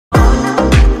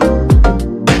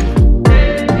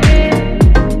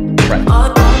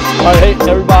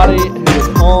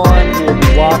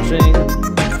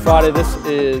everybody. This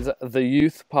is the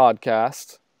Youth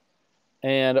Podcast,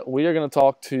 and we are going to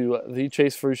talk to the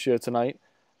Chase Ferruccio tonight,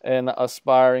 an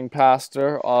aspiring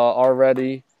pastor.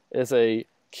 Already is a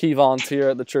key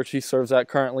volunteer at the church he serves at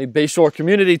currently, Bayshore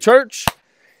Community Church.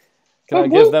 Can I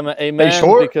give them an amen?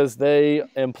 Bayshore? Because they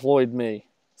employed me.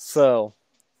 So,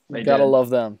 you got to love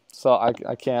them. So,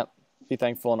 I can't be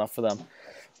thankful enough for them.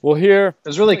 Well, here it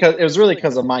was really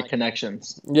because of my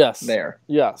connections. Yes. There.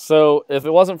 Yeah. So if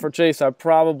it wasn't for Chase, I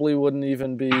probably wouldn't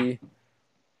even be.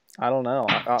 I don't know.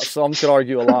 Some could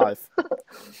argue alive.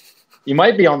 You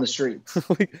might be on the streets.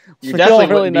 You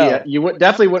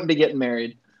definitely wouldn't be getting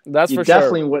married. That's for sure. You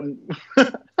definitely wouldn't.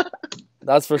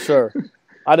 That's for sure.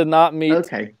 I did not meet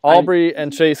Aubrey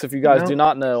and Chase. If you guys do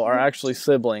not know, are actually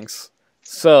siblings.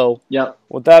 So,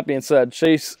 with that being said,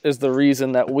 Chase is the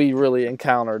reason that we really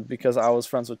encountered because I was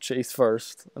friends with Chase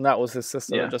first, and that was his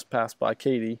sister that just passed by,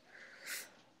 Katie.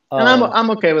 And I'm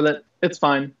okay with it. It's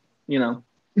fine, you know.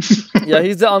 Yeah,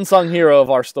 he's the unsung hero of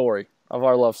our story, of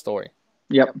our love story.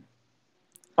 Yep.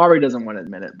 Aubrey doesn't want to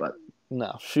admit it, but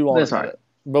no, she won't admit it.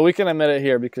 But we can admit it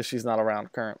here because she's not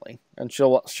around currently, and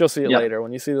she'll see it later.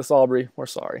 When you see this, Aubrey, we're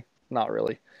sorry. Not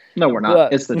really. No, we're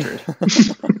not. It's the truth.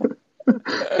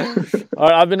 All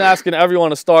right, I've been asking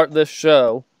everyone to start this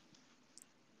show.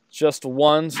 Just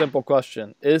one simple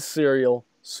question: is cereal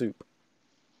soup?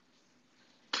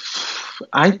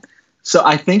 I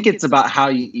think it's about how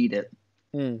you eat it.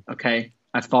 Okay,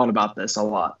 I've thought about this a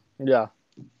lot. Yeah,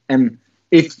 and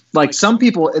if like some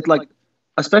people,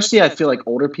 especially I feel like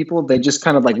older people, they just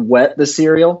kind of like wet the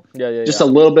cereal. Just a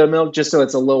little bit of milk, just so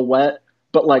it's a little wet.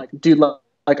 But like, dude,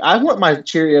 like I want my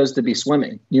Cheerios to be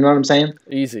swimming. You know what I'm saying?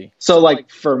 Easy. So like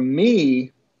for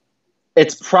me,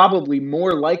 it's probably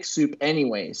more like soup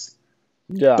anyways.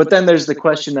 Yeah. But then there's the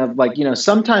question of like, you know,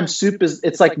 sometimes soup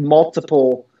it's like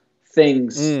multiple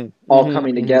things all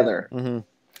coming together. Mm-hmm.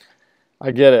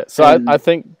 I get it. So I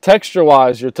think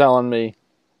texture-wise, you're telling me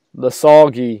the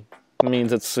soggy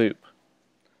means it's soup.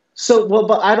 So,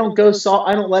 but I don't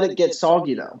let it get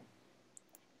soggy though.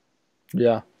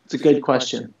 Yeah. It's a good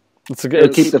question. It'll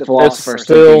keep the philosophers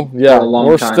still,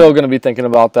 we're still going to be thinking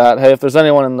about that. Hey, if there's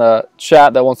anyone in the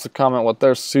chat that wants to comment what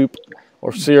their soup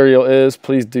or cereal is,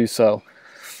 please do so.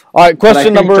 All right,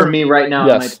 question number. For me right now,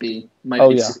 it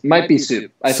might be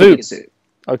soup. I think it's soup.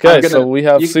 Okay, so we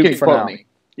have soup for now.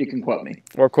 You can quote me.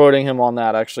 We're quoting him on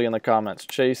that actually in the comments.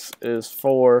 Chase is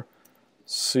for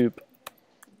soup.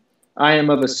 I am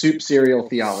of a soup cereal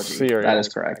theology. That is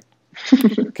correct.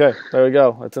 Okay, there we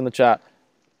go. It's in the chat.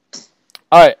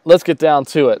 All right, let's get down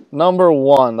to it. Number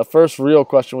one, the first real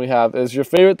question we have is your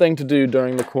favorite thing to do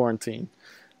during the quarantine.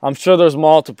 I'm sure there's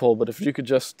multiple, but if you could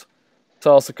just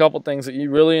tell us a couple things that you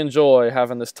really enjoy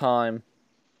having this time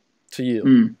to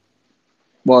you.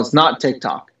 Well, it's not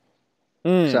TikTok.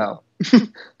 So.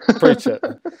 Preach it.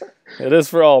 It is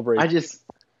for Aubrey.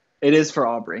 It is for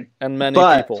Aubrey. And many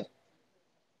people.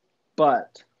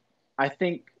 But I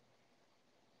think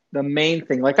the main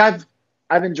thing, like I've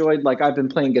enjoyed, like I've been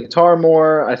playing guitar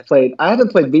more. I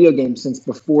haven't played video games since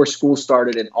before school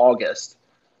started in August.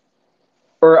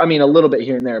 Or, I mean, a little bit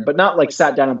here and there, but not like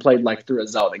sat down and played like through a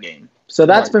Zelda game. So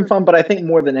that's been fun, but I think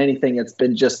more than anything, it's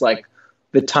been just like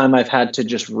the time I've had to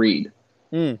just read.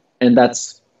 And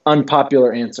that's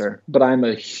unpopular answer, but I'm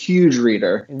a huge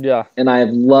reader. Yeah. And I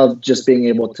have loved just being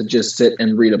able to just sit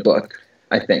and read a book,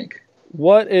 I think.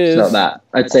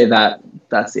 I'd say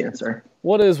that's the answer.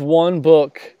 What is one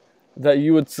book that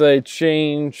you would say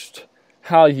changed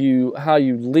how you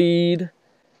lead,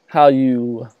 how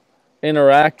you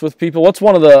interact with people? What's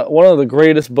one of the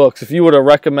greatest books if you were to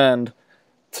recommend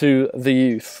to the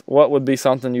youth? What would be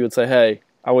something you would say, hey,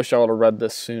 I wish I would have read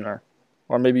this sooner,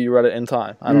 or maybe you read it in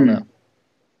time? I don't know.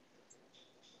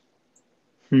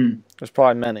 There's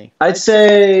probably many. I'd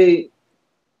say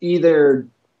either.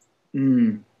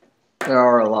 There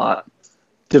are a lot.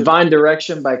 Divine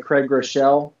Direction by Craig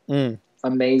Rochelle.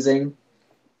 Amazing.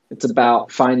 It's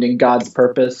about finding God's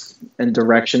purpose and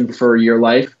direction for your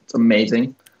life. It's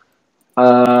amazing.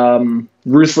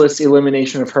 Ruthless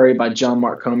Elimination of Hurry by John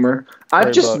Mark Comer.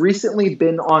 I've just recently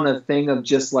been on a thing of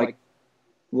just like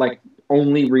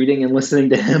only reading and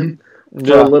listening to him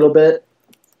for a little bit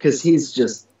because he's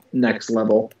just next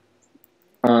level.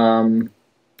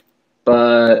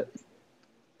 But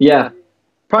yeah,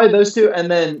 probably those two, and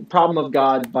then Problem of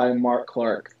God by Mark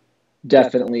Clark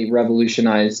definitely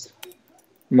revolutionized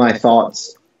my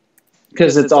thoughts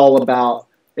because it's a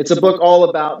book all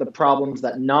about the problems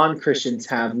that non-Christians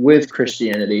have with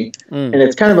Christianity. And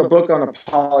it's kind of a book on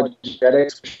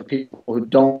apologetics for people who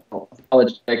don't know.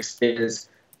 Apologetics is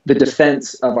the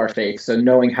defense of our faith. So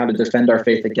knowing how to defend our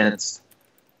faith against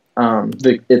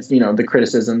the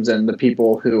criticisms and the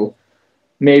people who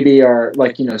maybe are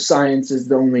like, science is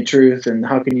the only truth and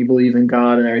how can you believe in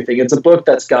God and everything. It's a book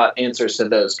that's got answers to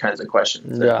those kinds of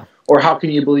questions. Yeah. Or how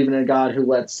can you believe in a God who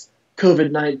lets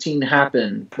COVID-19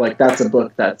 happen? Like, that's a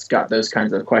book that's got those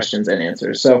kinds of questions and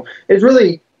answers. So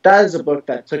that is a book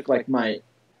that took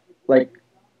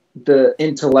the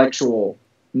intellectual,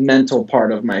 mental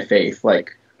part of my faith,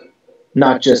 like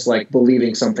not just like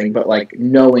believing something, but like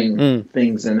knowing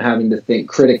things and having to think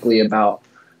critically about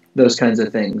those kinds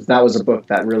of things. That was a book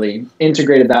that really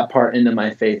integrated that part into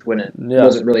my faith when it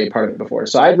wasn't really a part of it before.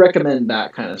 So I'd recommend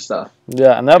that kind of stuff.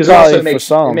 Yeah, and that probably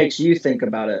it makes you think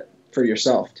about it for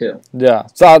yourself too. Yeah,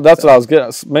 so that's what I was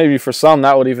getting. Maybe for some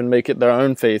that would even make it their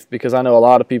own faith, because I know a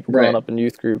lot of people growing up in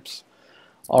youth groups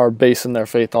are basing their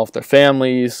faith off their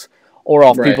families or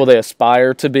off people they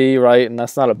aspire to be, right? And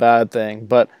that's not a bad thing.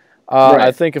 But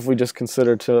I think if we just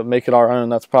consider to make it our own,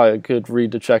 that's probably a good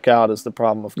read to check out, is The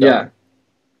Problem of God. Yeah.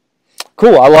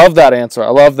 Cool. I love that answer. I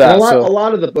love that. And a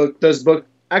lot of those books,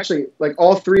 actually, like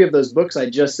all three of those books I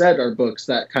just said are books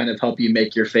that kind of help you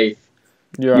make your faith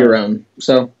your own.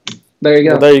 So there you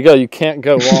go. Well, there you go. You can't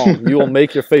go wrong. You will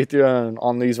make your faith your own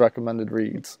on these recommended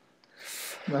reads.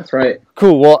 That's right.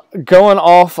 Cool. Well, going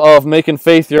off of making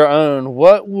faith your own,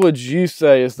 what would you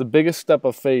say is the biggest step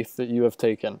of faith that you have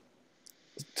taken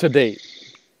to date?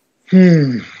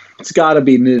 It's got to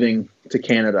be moving to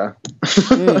Canada.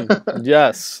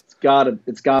 Yes.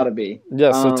 It's gotta be.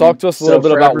 Yeah, so talk to us a little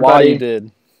bit about why you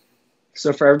did.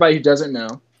 So for everybody who doesn't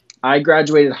know, I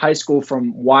graduated high school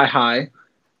from Y High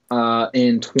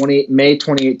in May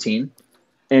 2018,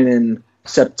 and in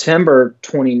September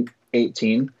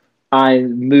 2018, I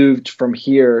moved from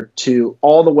here to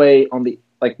all the way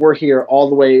we're here all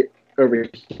the way over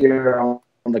here on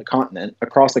the continent,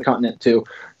 across the continent to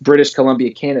British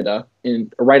Columbia, Canada,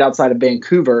 right outside of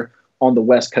Vancouver on the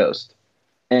West Coast.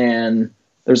 And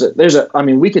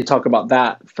we could talk about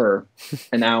that for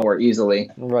an hour easily,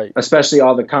 right? Especially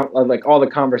all the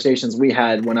conversations we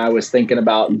had when I was thinking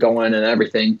about going and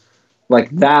everything.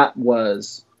 Like, that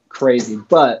was crazy.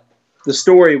 But the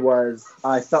story was,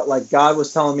 I felt like God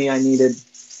was telling me I needed.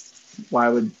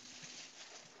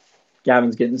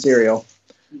 Gavin's getting cereal,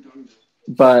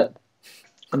 but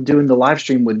I'm doing the live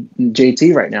stream with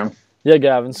JT right now. Yeah,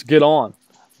 Gavin's, get on,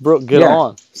 Brooke, get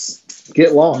on,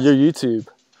 get lost. Your YouTube.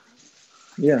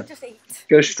 Yeah.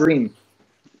 Go stream.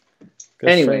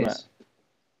 Anyways.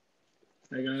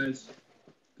 Hey guys.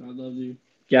 God loves you.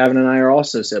 Gavin and I are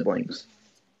also siblings.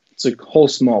 It's a whole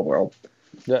small world.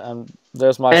 Yeah, and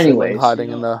there's my sibling hiding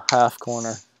in the half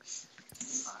corner.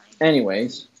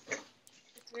 Anyways.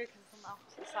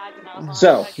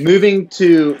 So,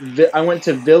 I went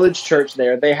to Village Church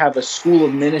there. They have a school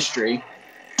of ministry.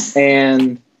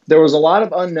 And there was a lot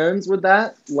of unknowns with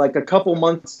that. Like a couple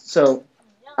months. So,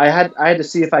 I had to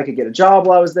see if I could get a job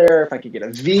while I was there, if I could get a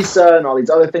visa and all these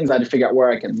other things. I had to figure out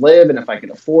where I could live and if I could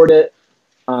afford it.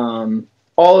 All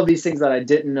of these things that I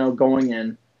didn't know going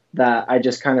in, that I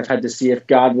just kind of had to see if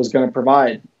God was going to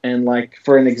provide. And like,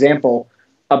 for an example,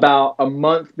 about a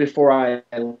month before I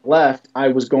left, I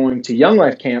was going to Young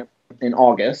Life Camp in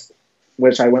August,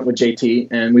 which I went with JT,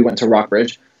 and we went to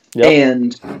Rockbridge. Yep.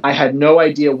 And I had no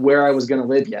idea where I was going to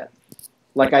live yet.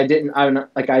 Like, I didn't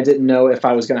know if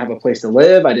I was going to have a place to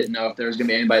live. I didn't know if there was going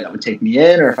to be anybody that would take me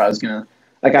in, or if I was going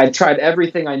to, I tried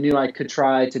everything I knew I could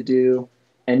try to do,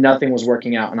 and nothing was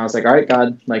working out. And I was like, all right,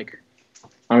 God,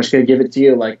 I'm just going to give it to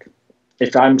you. Like,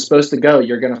 if I'm supposed to go,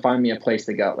 you're going to find me a place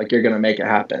to go. Like, you're going to make it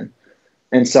happen.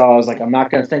 And so I was like, I'm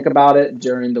not going to think about it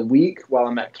during the week while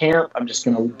I'm at camp. I'm just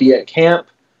going to be at camp.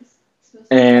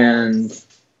 And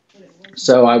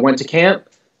so I went to camp.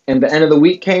 And the end of the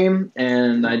week came,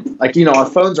 and our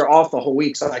phones are off the whole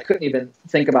week, so I couldn't even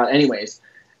think about it anyways.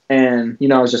 And,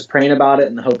 I was just praying about it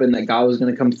and hoping that God was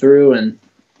going to come through. And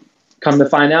come to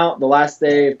find out, the last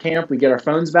day of camp, we get our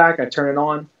phones back. I turn it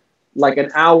on. Like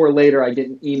an hour later, I get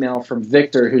an email from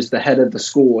Victor, who's the head of the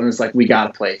school, and it's like, we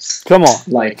got a place. Come on.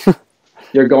 Like,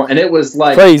 you're going. And it was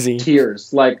like crazy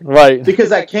tears. Like, right.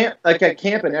 Because at camp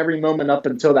in every moment up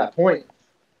until that point,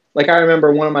 like, I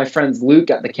remember one of my friends,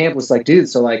 Luke, at the camp was like, dude,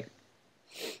 so, like,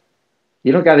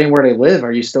 you don't got anywhere to live.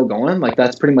 Are you still going? Like,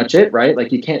 that's pretty much it, right?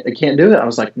 Like, you can't do it. I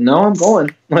was like, no, I'm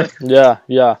going. Like, yeah.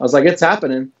 I was like, it's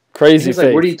happening. Crazy He's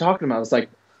like, what are you talking about?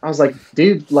 I was like,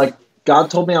 dude, like,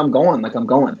 God told me I'm going. Like, I'm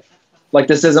going. Like,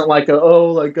 this isn't like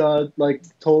God, like,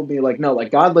 told me. Like, no,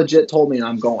 like, God legit told me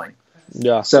I'm going.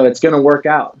 Yeah. So it's going to work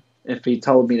out if he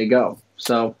told me to go.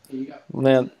 So.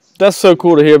 Man, that's so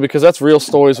cool to hear, because that's real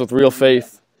stories with real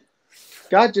faith.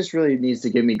 God just really needs to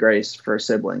give me grace for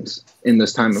siblings in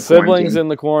this time of Siblings quarantine. in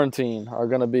the quarantine are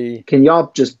gonna be Can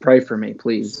y'all just pray for me,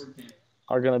 please?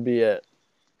 it.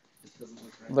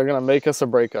 They're gonna make us or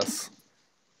break us.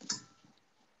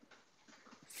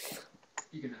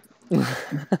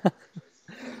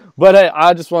 But hey,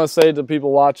 I just want to say to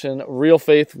people watching, real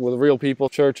faith with real people,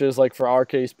 churches, like for our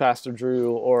case, Pastor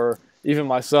Drew, or even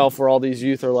myself, where all these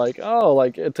youth are like, oh,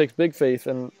 like it takes big faith,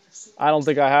 and I don't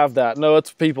think I have that. No,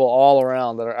 it's people all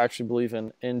around that are actually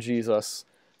believing in Jesus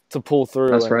to pull through.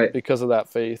 That's and right. because of that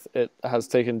faith, it has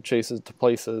taken Chases to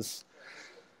places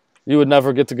you would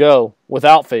never get to go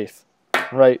without faith,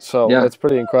 right? So Yeah. it's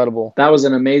pretty incredible. That was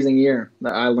an amazing year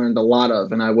that I learned a lot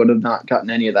of, and I would have not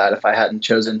gotten any of that if I hadn't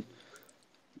chosen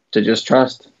to just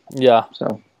trust. Yeah.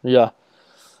 So Yeah.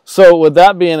 So with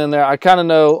that being in there, I kind of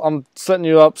know I'm setting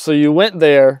you up. So you went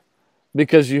there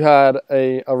because you had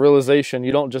a realization.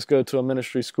 You don't just go to a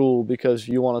ministry school because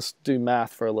you want to do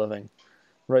math for a living,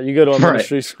 right? You go to a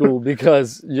ministry school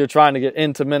because you're trying to get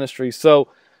into ministry. So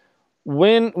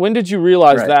when did you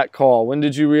realize that call? When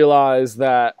did you realize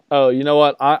that, oh, you know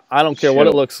what? I don't care what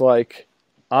it looks like.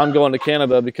 I'm going to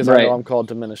Canada because I know I'm called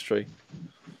to ministry.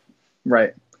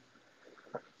 Right.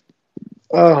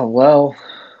 Oh, well,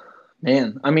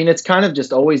 man. I mean, it's kind of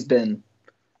just always been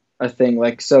a thing.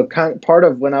 Like, so part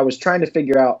of when I was trying to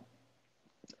figure out,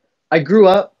 I grew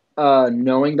up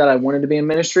knowing that I wanted to be in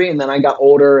ministry, and then I got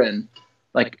older, and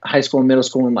like high school and middle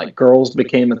school, and like girls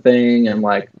became a thing, and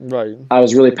like I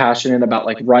was really passionate about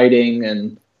like writing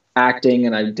and acting,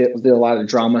 and I did a lot of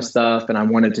drama stuff, and I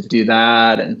wanted to do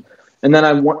that, and then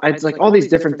I like all these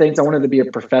different things. I wanted to be a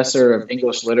professor of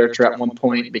English literature at one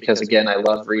point because, again, I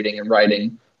love reading and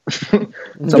writing. Some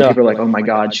people are like, oh my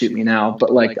God, shoot me now.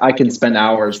 But like, I can spend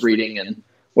hours reading and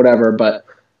whatever. But,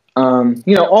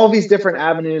 you know, all these different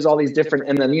avenues, all these different,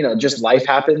 and then, you know, just life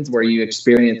happens where you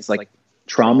experience like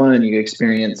trauma and you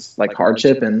experience like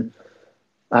hardship and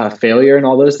failure and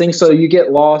all those things. So you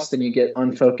get lost and you get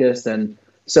unfocused. And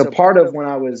so part of when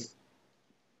I was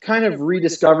kind of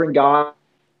rediscovering God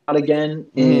again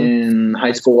in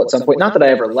high school at some point, not that I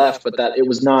ever left, but that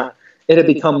it had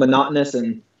become monotonous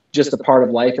and just a part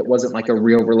of life. It wasn't like a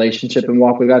real relationship and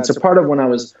walk with God. So part of when I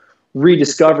was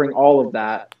rediscovering all of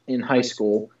that in high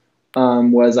school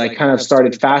was I kind of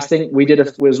started fasting.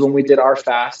 Was when we did our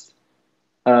fast.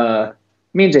 Me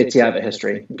and JT have a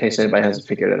history, in case anybody hasn't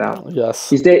figured it out. Yes.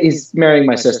 He's marrying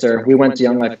my sister. We went to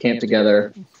Young Life Camp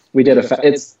together. We did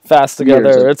it's fast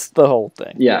together. It's the whole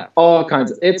thing. Yeah, all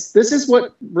kinds of. This is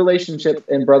what relationship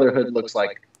and brotherhood looks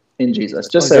like in Jesus.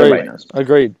 Just so everybody knows.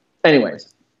 Agreed.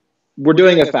 Anyways, we're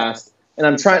doing a fast, and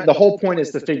I'm trying. The whole point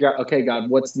is to figure out, okay, God,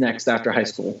 what's next after high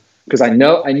school? Because I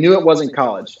knew it wasn't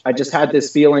college. I just had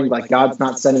this feeling like God's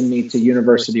not sending me to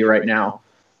university right now.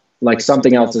 Like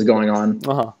something else is going on.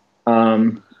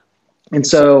 And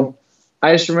so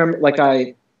I just remember, like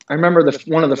I remember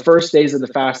one of the first days of the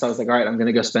fast, I was like, all right, I'm going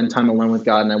to go spend time alone with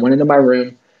God. And I went into my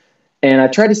room and I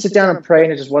tried to sit down and pray,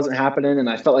 and it just wasn't happening. And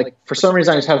I felt like, for some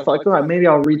reason, I just felt like, oh, maybe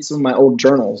I'll read some of my old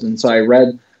journals. And so I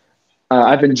read,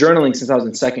 I've been journaling since I was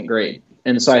in second grade.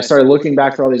 And so I started looking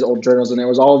back through all these old journals, and there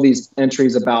was all of these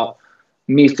entries about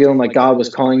me feeling like God was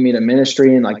calling me to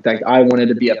ministry, and like that I wanted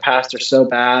to be a pastor so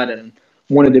bad and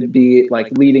wanted to be like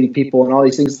leading people and all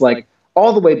these things, like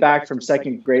all the way back from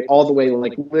second grade, all the way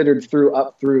like littered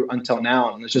up through until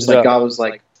now. And it's just like, God was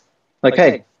like,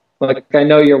 hey, like, I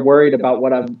know you're worried about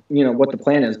what what the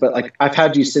plan is, but like, I've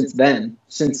had you since then,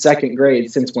 since second grade,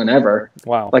 since whenever.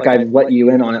 Wow. Like I've let you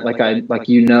in on it. Like I've let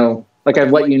you know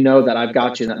that I've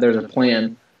got you, that there's a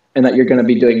plan and that you're going to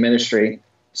be doing ministry.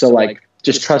 So like,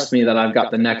 just trust me that I've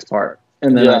got the next part.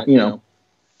 And then,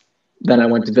 then I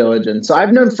went to Village. And so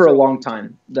I've known for a long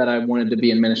time that I wanted to be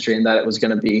in ministry and that it was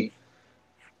going to be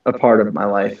a part of my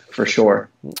life for sure.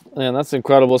 Man, that's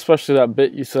incredible, especially that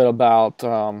bit you said about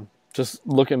just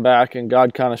looking back and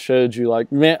God kind of showed you,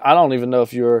 like, man, I don't even know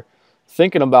if you were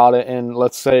thinking about it in,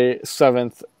 let's say,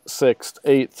 7th, 6th,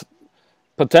 8th,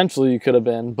 potentially you could have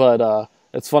been, but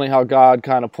it's funny how God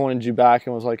kind of pointed you back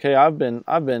and was like, hey, I've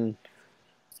been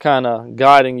kind of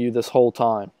guiding you this whole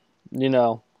time,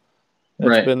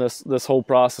 It's been this whole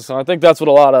process. And I think that's what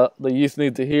a lot of the youth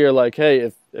need to hear. Like,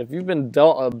 hey, if you've been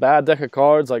dealt a bad deck of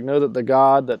cards, like, know that the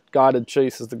God that guided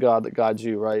Chase is the God that guides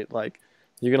you, right? Like,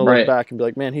 you're going to look back and be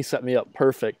like, man, he set me up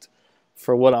perfect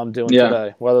for what I'm doing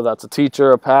today. Whether that's a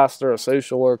teacher, a pastor, a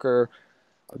social worker,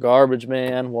 a garbage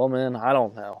man, woman, I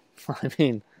don't know. I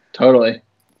mean, totally.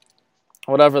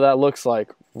 Whatever that looks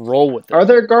like, roll with it. Are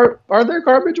there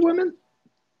garbage women?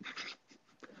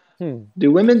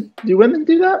 Do women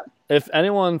do that? If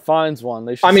anyone finds one,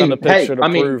 they should send a picture to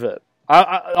prove it.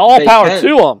 All they power can.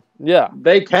 to them. Yeah.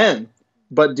 They can.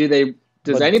 But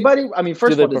does anybody, I mean,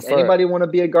 first of all, does anybody want to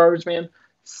be a garbage man?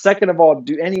 Second of all,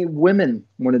 do any women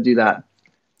want to do that?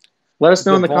 Let us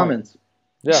know in the comments.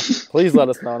 Yeah, please let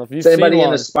us know. And if is anybody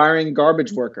an aspiring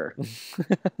garbage worker?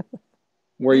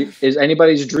 Is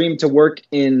anybody's dream to work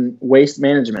in waste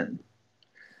management?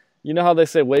 You know how they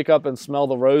say wake up and smell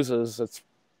the roses? It's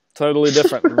totally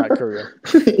different in that career.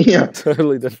 Yeah,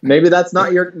 totally different. Maybe that's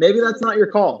not your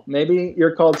call. Maybe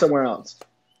you're called somewhere else.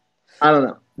 I don't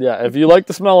know. Yeah, if you like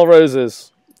the smell of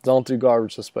roses, don't do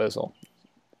garbage disposal.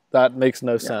 That makes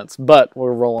no sense, but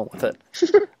we're rolling with it.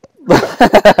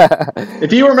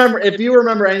 If you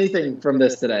remember anything from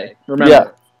this today, remember. Yeah.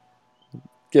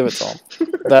 Give it to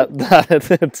them.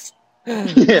 It's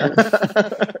yeah.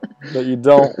 But you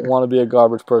don't want to be a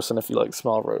garbage person if you like the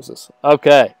smell of roses.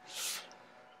 Okay.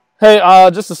 Hey,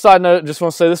 just a side note, just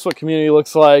want to say this is what community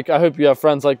looks like. I hope you have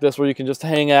friends like this where you can just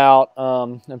hang out,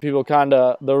 and people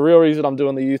the real reason I'm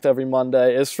doing the youth every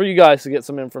Monday is for you guys to get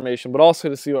some information, but also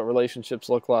to see what relationships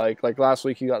look like. Like last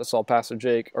week you got to see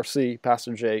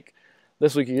Pastor Jake.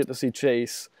 This week you get to see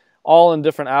Chase, all in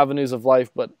different avenues of life,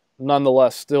 but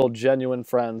nonetheless still genuine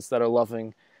friends that are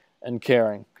loving and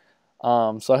caring.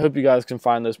 So I hope you guys can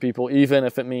find those people, even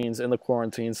if it means in the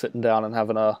quarantine sitting down and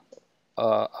having a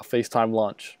FaceTime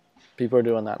lunch. People are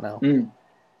doing that now.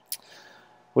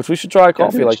 Which we should try a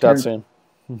coffee like that soon.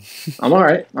 I'm all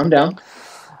right. I'm down.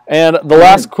 And the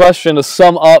last question to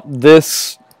sum up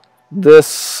this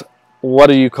what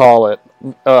do you call it?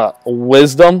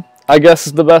 Wisdom, I guess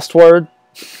is the best word.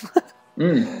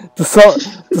 To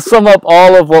sum up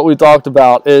all of what we talked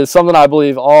about is something I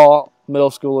believe all middle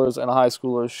schoolers and high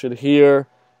schoolers should hear.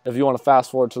 If you want to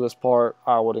fast forward to this part,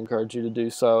 I would encourage you to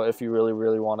do so if you really,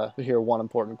 really want to hear one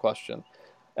important question.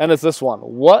 And it's this one.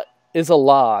 What is a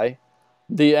lie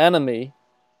the enemy,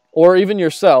 or even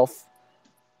yourself,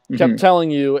 kept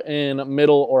telling you in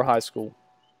middle or high school?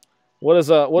 What is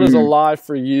a lie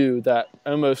for you that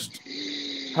almost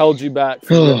held you back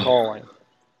from your calling?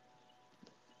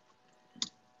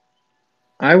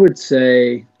 I would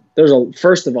say there's a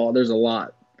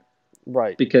lot.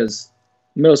 Right. Because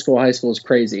middle school, high school is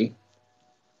crazy.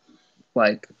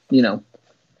 Like,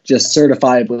 just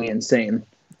certifiably insane.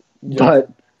 Yep. But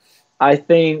I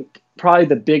think probably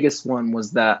the biggest one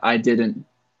was that I didn't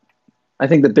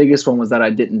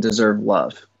deserve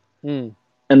love. And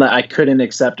that I couldn't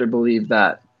accept or believe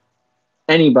that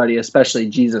anybody, especially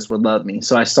Jesus, would love me.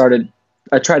 So I tried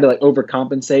to like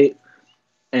overcompensate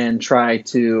and try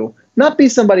to not be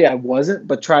somebody I wasn't,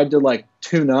 but tried to like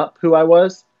tune up who I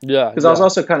was. Yeah. Because I was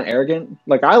also kind of arrogant.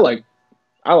 Like I like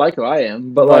who I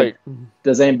am, but like,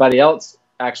 does anybody else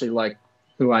actually like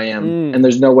who I am? And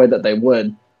there's no way that they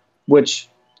would, which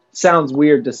sounds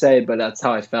weird to say, but that's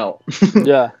how I felt.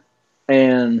 Yeah.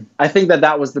 And I think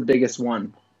that was the biggest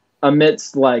one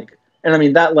amidst and I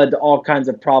mean, that led to all kinds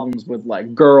of problems with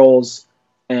like girls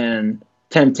and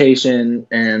temptation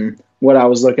and what I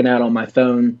was looking at on my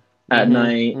phone at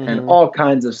night and all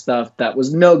kinds of stuff that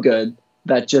was no good.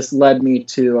 That just led me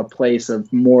to a place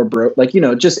of more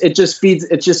it just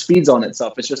feeds on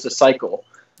itself. It's just a cycle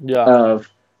of,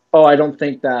 I don't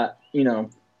think that,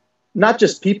 not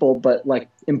just people, but like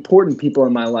important people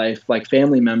in my life, like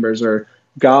family members or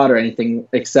God or anything,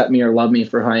 accept me or love me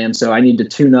for who I am. So I need to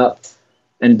tune up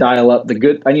and dial up the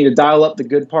good. I need to dial up the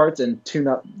good parts and tune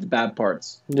up the bad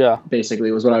parts. Yeah.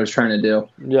 Basically was what I was trying to do.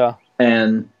 Yeah.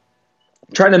 And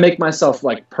trying to make myself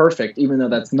like perfect, even though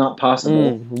that's not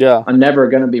possible. I'm never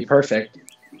going to be perfect.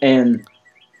 And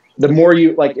the more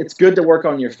you it's good to work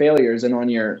on your failures and on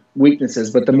your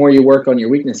weaknesses, but the more you work on your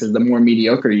weaknesses, the more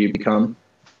mediocre you become.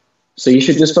 So you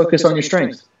should just focus on your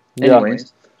strengths.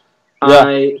 Anyways,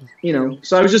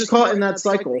 so I was just caught in that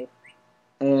cycle,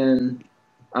 and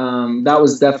that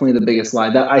was definitely the biggest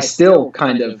lie that I still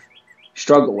kind of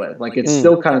struggle with. Like it's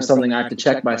still kind of something I have to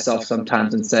check myself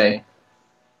sometimes and say,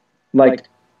 like,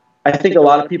 I think a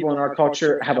lot of people in our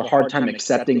culture have a hard time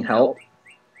accepting help.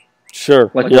 Sure.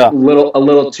 Like a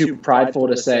little too prideful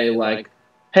to say like,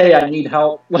 hey, I need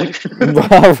help. Like,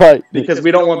 right. Because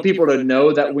we don't want people to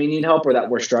know that we need help or that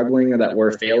we're struggling or that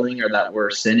we're failing or that we're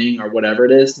sinning or whatever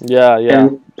it is. Yeah. Yeah.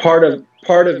 And part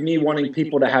of me wanting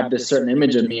people to have this certain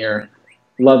image of me or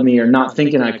love me or not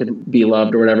thinking I could be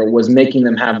loved or whatever was making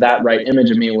them have that right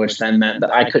image of me, which then meant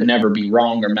that I could never be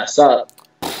wrong or mess up.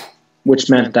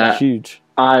 Which meant that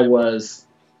I was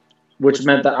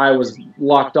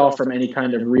locked off from any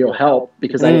kind of real help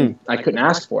because I couldn't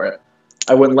ask for it.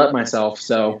 I wouldn't let myself.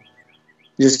 So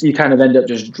you kind of end up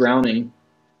just drowning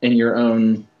in your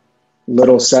own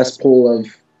little cesspool of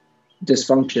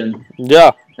dysfunction.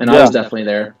 Yeah. And I was definitely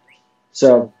there.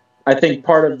 So I think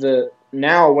part of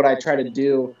now what I try to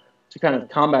do to kind of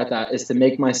combat that is to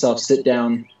make myself sit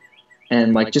down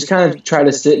and like just kind of try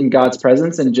to sit in God's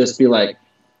presence and just be like,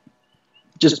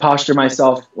 just posture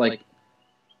myself like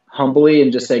humbly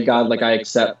and just say, God, like I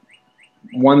accept,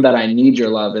 one, that I need your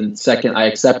love, and second, I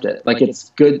accept it. Like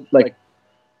it's good, like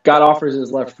God offers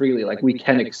his love freely. Like we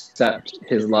can accept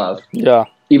his love. Yeah.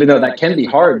 Even though that can be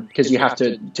hard, because you have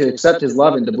to accept his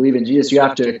love and to believe in Jesus, you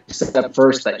have to accept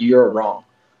first that you're wrong.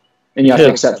 And you have to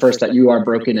accept first that you are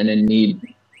broken and in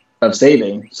need of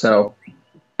saving. So,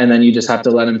 and then you just have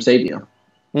to let him save you.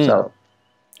 So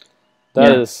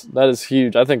that is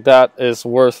huge. I think that is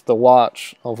worth the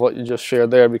watch of what you just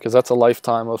shared there, because that's a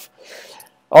lifetime of,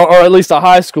 or at least a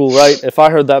high school, right? If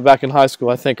I heard that back in high school,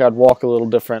 I think I'd walk a little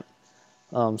different.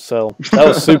 So that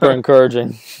was super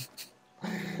encouraging.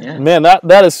 Yeah. Man,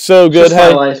 that is so good. Just my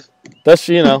life. That's,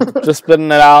 just spitting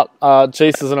it out.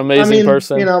 Chase is an amazing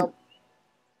person.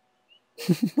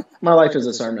 My life is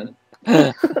a sermon.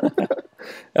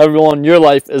 Everyone, your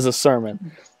life is a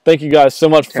sermon. Thank you guys so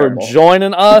much for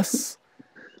joining us.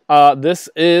 This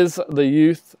is the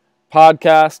youth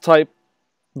podcast type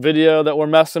video that we're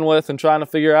messing with and trying to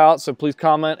figure out. So please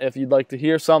comment if you'd like to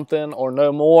hear something or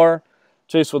know more.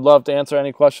 Chase would love to answer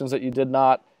any questions that you did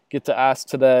not get to ask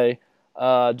today.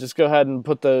 Just go ahead and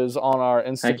put those on our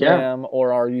Instagram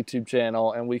or our YouTube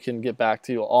channel, and we can get back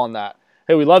to you on that.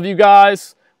 Hey, we love you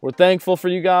guys. We're thankful for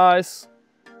you guys.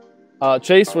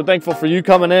 Chase, we're thankful for you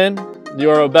coming in. You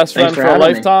are a best friend for a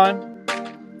lifetime.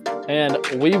 And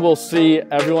we will see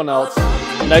everyone else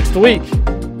next week.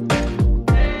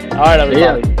 All right,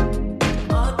 everybody.